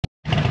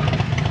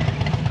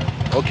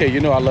Okay, you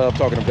know I love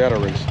talking to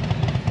veterans.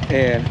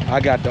 And I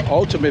got the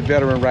ultimate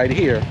veteran right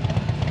here,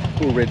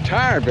 who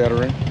retired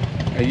veteran.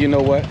 And you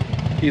know what?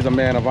 He's a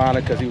man of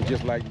honor because he was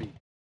just like me.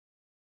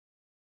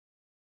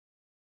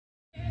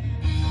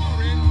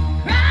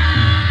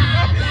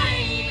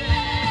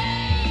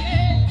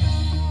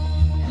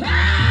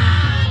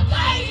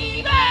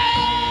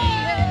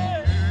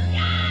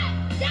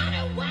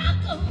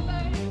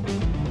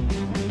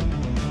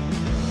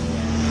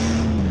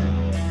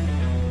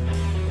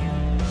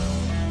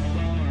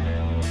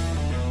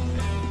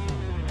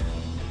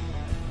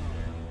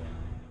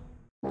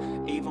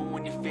 Even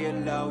when you feel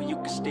low, you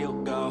can still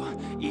go.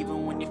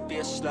 Even when you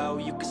feel slow,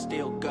 you can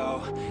still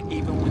go.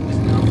 Even when there's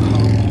no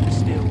hope, you can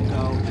still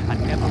go. I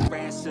never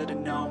answer to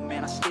no,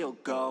 man, I still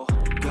go.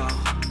 Go,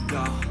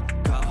 go,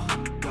 go,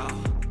 go,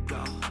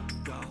 go,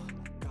 go,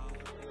 go.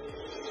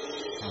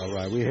 All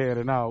right, we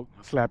heading out.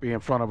 Slappy in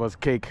front of us,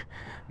 Cake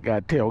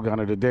got tail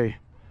gunner today.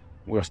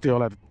 We're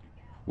still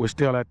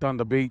at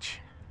Thunder Beach,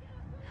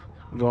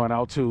 going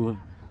out to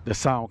the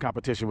sound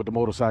competition with the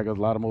motorcycles.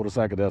 A lot of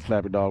motorcycles. There's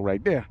Slappy Dog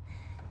right there.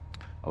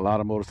 A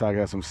lot of motorcycles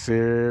have some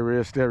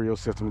serious stereo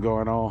system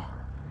going on.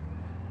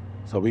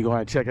 So we go ahead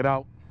and check it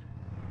out.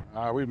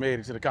 All right, we made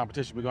it to the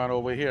competition. We're going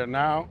over here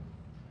now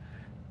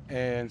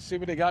and see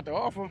what they got to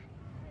offer.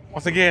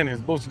 Once again,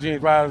 it's Booster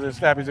Jeans Riders and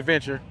Slappy's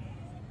Adventure.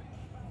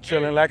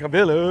 Chilling like a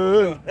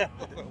villain.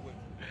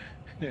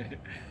 And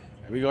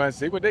we go ahead and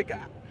see what they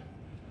got.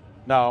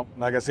 Now,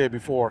 like I said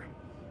before,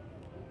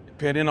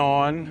 depending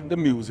on the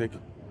music,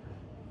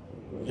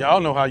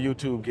 y'all know how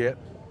YouTube get.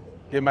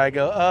 They might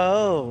go,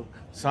 oh,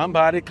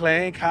 somebody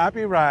claim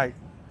copyright.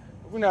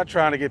 We're not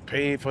trying to get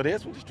paid for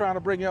this. We're just trying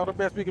to bring y'all the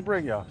best we can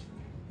bring y'all.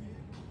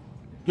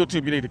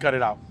 YouTube, you need to cut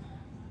it out.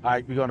 All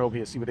right, we're going over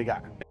here, see what they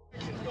got.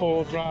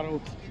 Full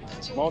throttle,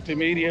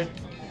 multimedia.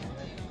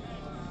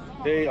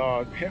 They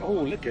are, oh,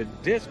 look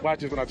at this.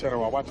 Watch this when I turn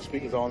around. Watch the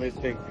speakers on this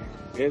thing.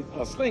 It's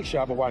a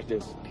slingshot, but watch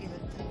this.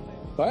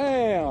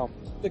 Bam!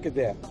 Look at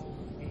that.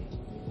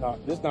 Now,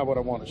 this is not what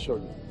I want to show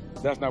you.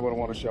 That's not what I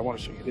want to show you. I want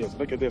to show you this.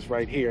 Look at this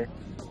right here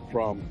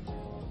from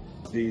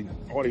the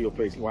audio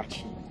place.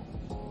 Watch.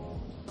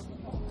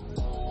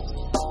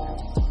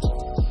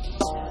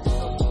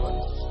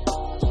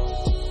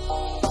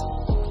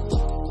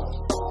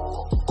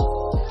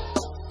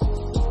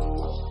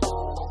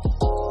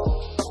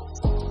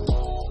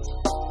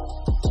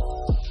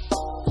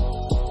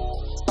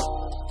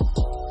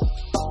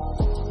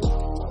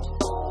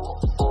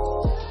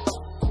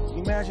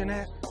 Imagine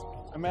that.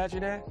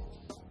 Imagine that.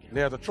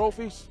 There's the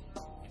trophies.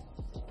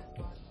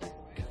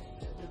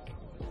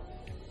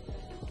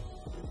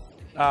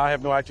 I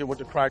have no idea what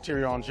the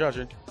criteria on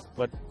judging,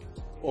 but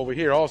over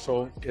here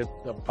also is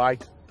the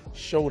bike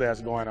show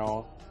that's going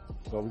on.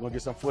 So we're gonna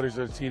get some footage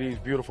to see these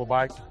beautiful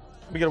bikes.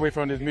 Let me get away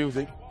from this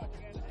music.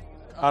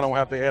 I don't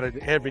have to edit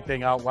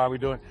everything out while we're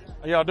doing.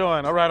 How y'all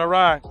doing? All right, all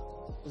right.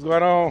 What's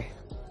going on?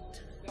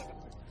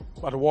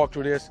 About to walk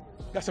through this.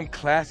 Got some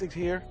classics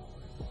here.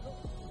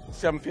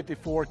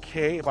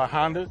 754K by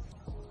Honda.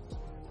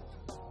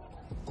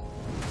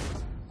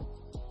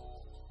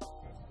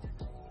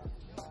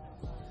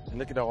 And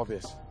look at all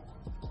this.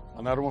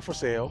 Another one for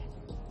sale.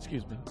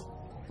 Excuse me.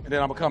 And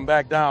then I'm gonna come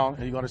back down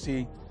and you're gonna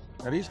see,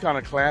 now these kind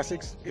of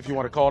classics, if you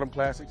want to call them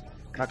classics.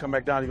 When I come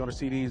back down, you're gonna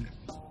see these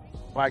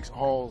bikes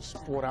all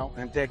sport out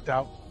and decked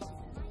out.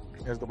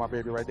 There's my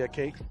baby right there,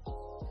 Cake.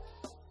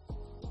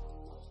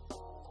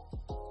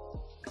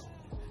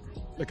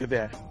 Look at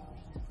that.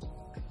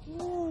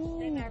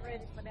 They're not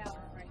ready for that one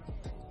right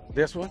here.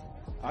 This one?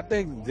 I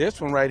think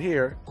this one right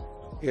here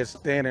is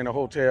staying in a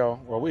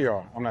hotel where we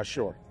are. I'm not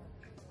sure.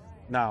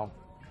 Now,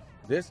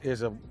 this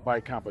is a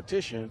bike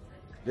competition.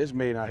 This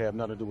may not have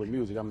nothing to do with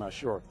music. I'm not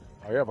sure.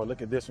 However,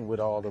 look at this one with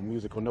all the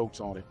musical notes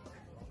on it.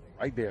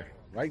 Right there.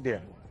 Right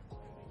there.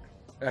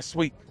 That's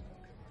sweet.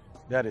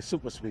 That is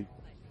super sweet.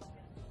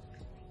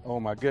 Oh,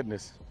 my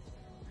goodness.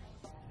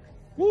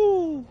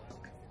 Woo!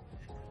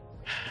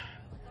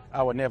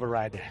 I would never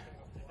ride that.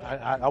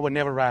 I would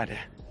never ride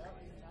that.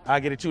 I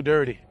get it too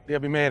dirty. They'll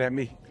be mad at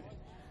me.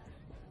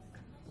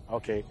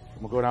 Okay,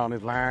 I'm gonna go down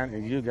this line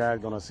and you guys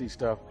gonna see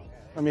stuff.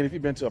 I mean, if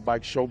you've been to a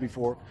bike show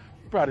before,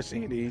 you've probably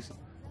seen these,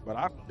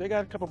 but they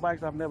got a couple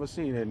bikes I've never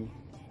seen, and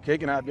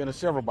Cake and I have been to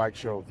several bike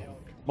shows,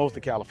 most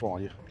of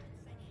California.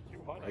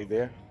 Right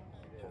there.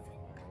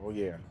 Oh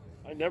yeah.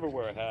 I never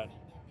wear a hat.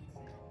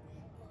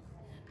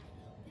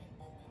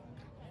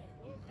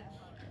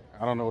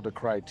 I don't know what the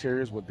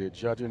criteria is, what they're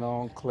judging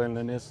on,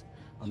 cleanliness,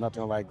 or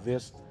nothing like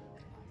this.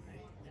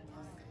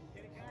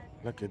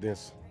 Look at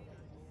this.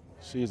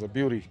 She's a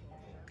beauty.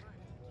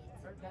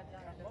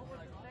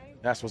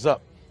 That's what's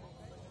up.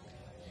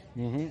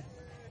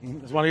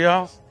 It's one of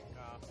y'all's?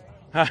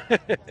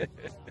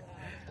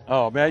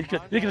 Oh man,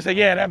 you can say,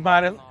 yeah, that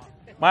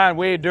mine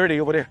way dirty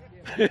over there.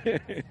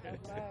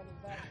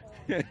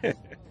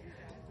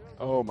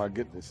 Oh my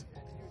goodness.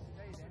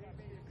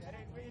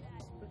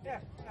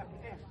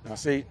 Now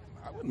see,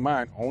 I wouldn't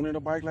mind owning a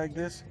bike like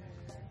this.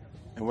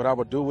 And what I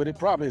would do with it,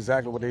 probably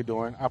exactly what they're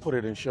doing. I put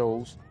it in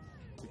shows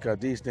because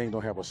these things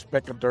don't have a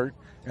speck of dirt.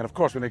 And of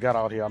course, when they got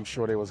out here, I'm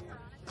sure they was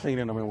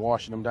cleaning them and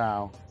washing them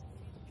down.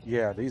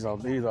 Yeah, these are,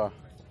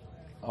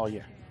 oh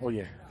yeah.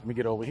 Let me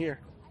get over here.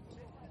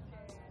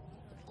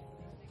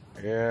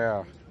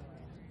 Yeah.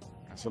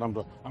 That's what I'm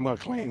doing. I'm gonna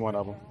clean one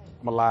of them.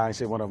 I'm gonna lie and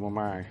say one of them are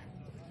mine.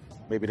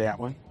 Maybe that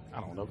one.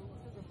 I don't know.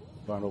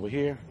 Going over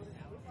here.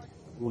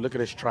 Ooh, look at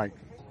this trike.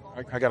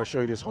 I gotta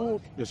show you this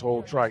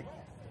whole trike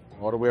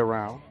all the way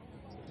around.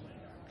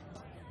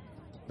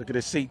 Look at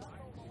this seat.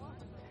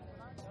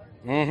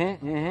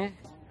 We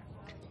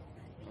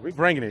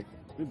bringing it.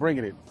 We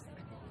bringing it.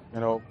 You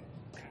know,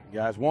 you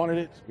guys wanted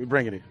it. We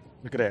bringing it.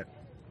 Look at that.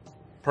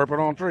 Purple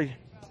on 3.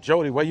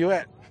 Jody, where you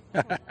at?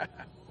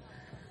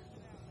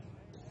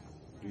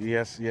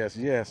 Yes.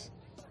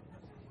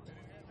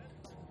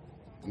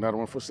 Another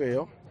one for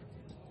sale.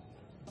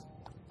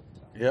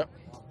 Yep.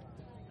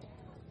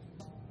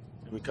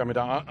 We coming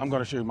down. I'm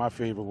gonna show you my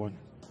favorite one.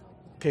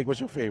 Cake, what's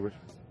your favorite?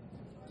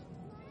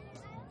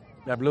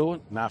 That blue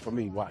one? Not for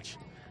me. Watch.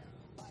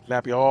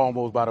 Flappy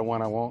almost by the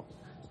one I want.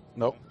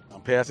 Nope.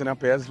 I'm passing.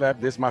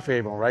 Flappy. This is my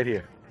favorite one right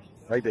here.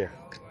 Right there.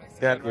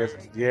 That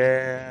is,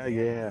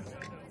 yeah.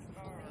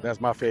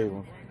 That's my favorite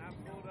one.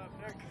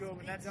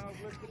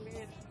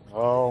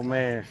 Oh,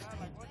 man.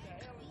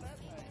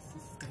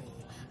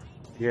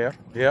 Yeah,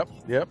 yep.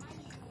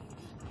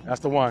 That's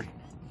the one.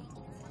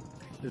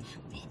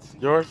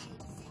 Yours?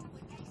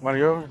 One of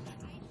yours?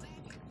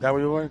 That what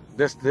you want?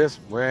 This,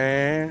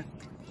 man.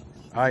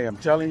 I am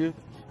telling you.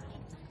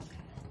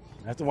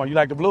 That's the one. You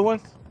like the blue one?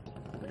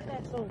 Look at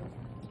that blue.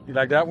 You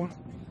like that one?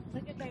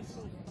 Look at that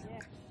blue. Yeah.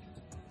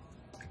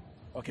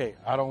 Okay,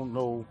 I don't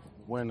know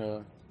when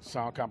the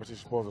sound competition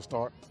is supposed to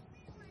start,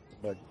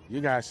 but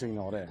you guys seen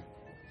all that.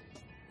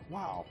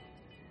 Wow.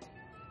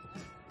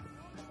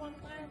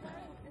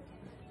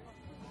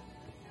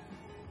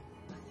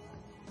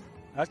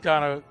 That's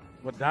kind of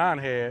what Don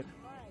had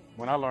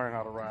when I learned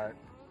how to ride.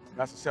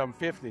 That's a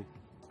 750.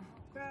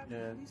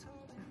 Yeah.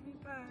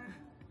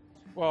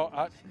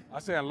 Well, I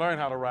said I learned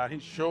how to ride. He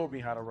showed me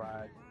how to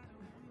ride.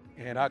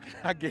 And I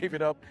gave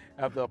it up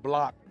after a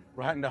block,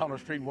 riding down the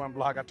street one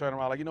block. I turned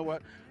around like, you know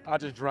what? I'll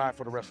just drive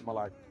for the rest of my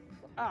life.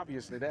 But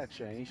obviously that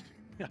changed.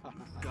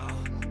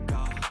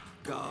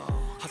 Go.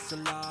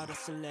 Hustle hard,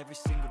 hustle every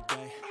single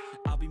day.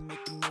 I'll be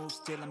making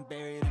moves till I'm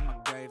buried in my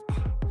grave.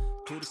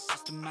 To the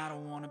system, I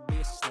don't wanna be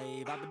a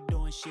slave. I've been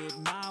doing shit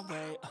my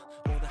way,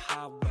 or the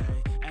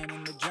highway. And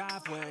in the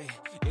driveway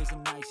is a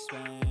nice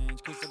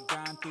range. Cause I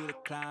grind through the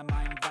climb,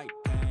 I invite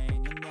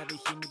pain. You'll never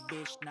hear me,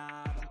 bitch,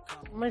 nah,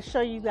 I'm gonna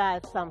show you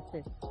guys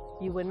something.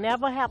 You will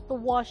never have to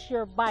wash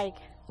your bike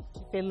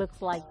if it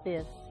looks like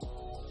this.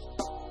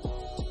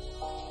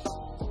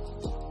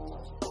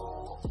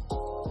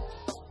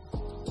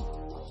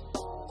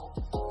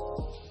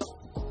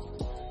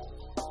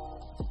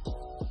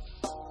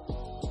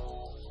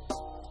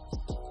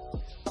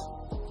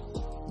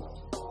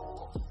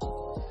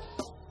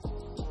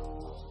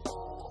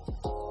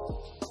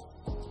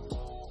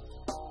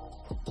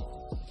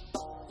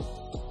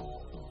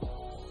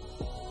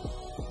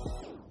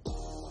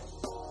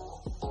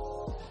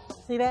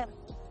 See that?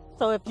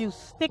 So if you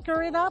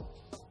sticker it up,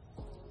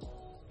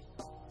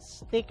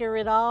 sticker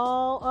it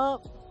all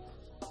up,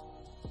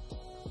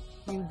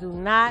 you do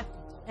not,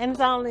 and it's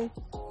only,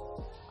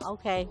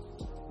 okay,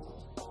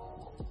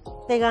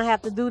 they're gonna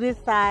have to do this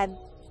side.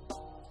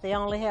 They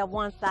only have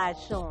one side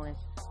showing.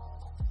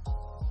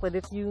 But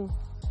if you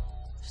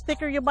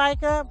sticker your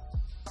bike up,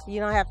 you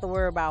don't have to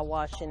worry about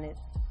washing it.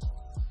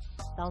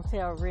 Don't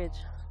tell Rich,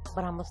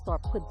 but I'm gonna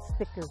start putting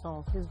stickers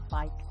on his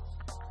bike.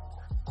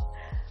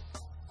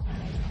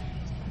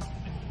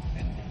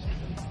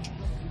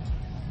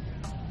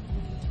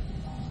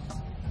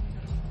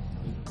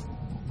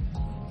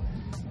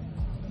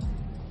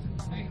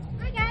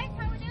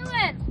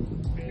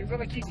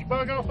 Gonna keep your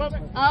bug off of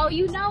it? Oh,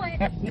 you know it.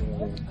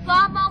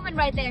 Claw moment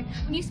right there.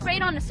 When you spray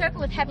it on a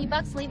circle with heavy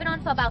bugs, leave it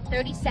on for about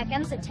 30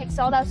 seconds. It takes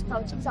all those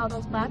poachings, all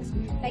those bugs,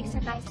 makes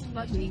it nice and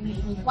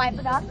smushy. Wipe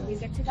it off and you're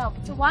good to go.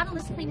 It's a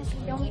waterless cleaner, so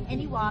you don't need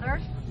any water.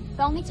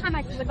 The only time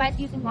I do advise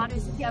using water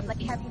is if you have like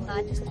heavy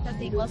mud, just because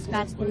they glow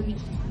spots will be.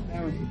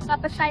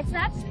 But besides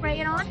that,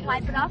 spray it on,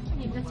 wipe it off,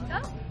 and you're good to go.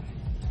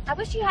 I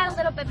wish you had a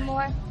little bit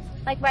more.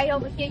 Like right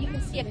over here, you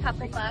can see a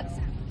couple bugs.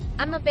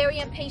 I'm a very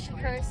impatient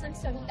person,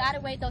 so you gotta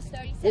wait those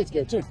 30 seconds. It's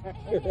good too.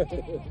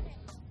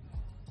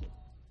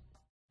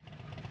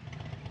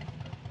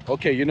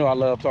 Okay, you know I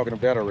love talking to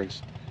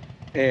veterans.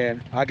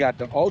 And I got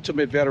the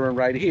ultimate veteran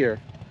right here,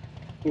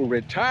 who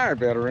retired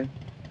veteran.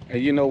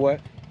 And you know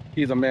what?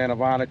 He's a man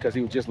of honor because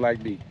he was just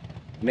like me,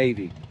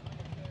 Navy.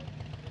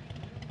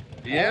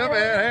 Yeah,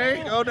 man.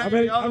 Hey, go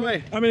down all the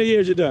way. How many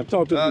years you done?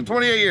 Talk to me.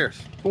 28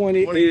 years.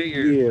 28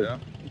 years. Yeah.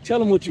 Tell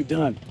them what you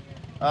done.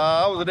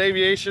 I was in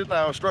aviation.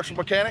 I was structural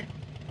mechanic.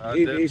 I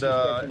did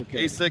structural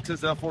mechanic.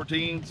 A6s,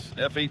 F14s,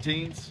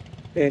 F18s.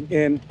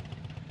 And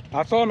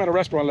I saw him at a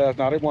restaurant last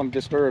night. I didn't want to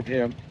disturb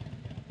him.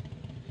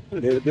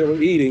 They were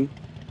eating,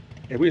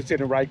 and we were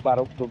sitting right by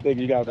the thing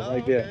you guys were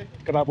right there.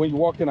 Because when you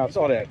walked in, I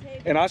saw that.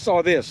 And I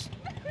saw this.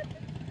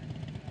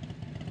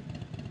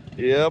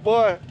 Yeah,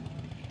 boy.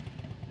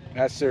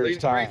 That's serious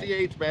These time. crazy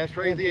eights, man.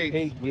 Crazy eights.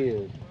 8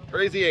 years.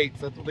 Crazy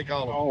eights. That's what they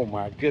call them. Oh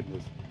my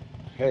goodness.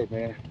 Hey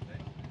man.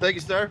 Thank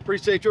you, sir.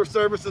 Appreciate your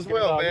service as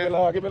well, man. Give me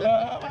love, give me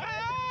love.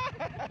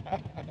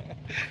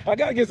 I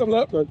gotta get some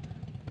love, but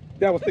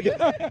that was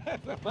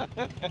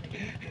the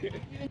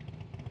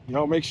You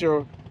know, make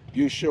sure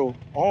you show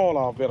all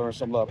our veterans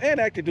some love, and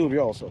active duty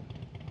also.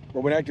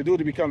 But when active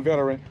duty become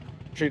veteran,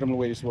 treat them the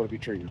way they're supposed to be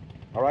treated.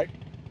 All right?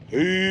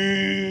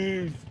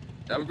 Peace.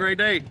 Have a great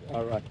day.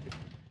 All right.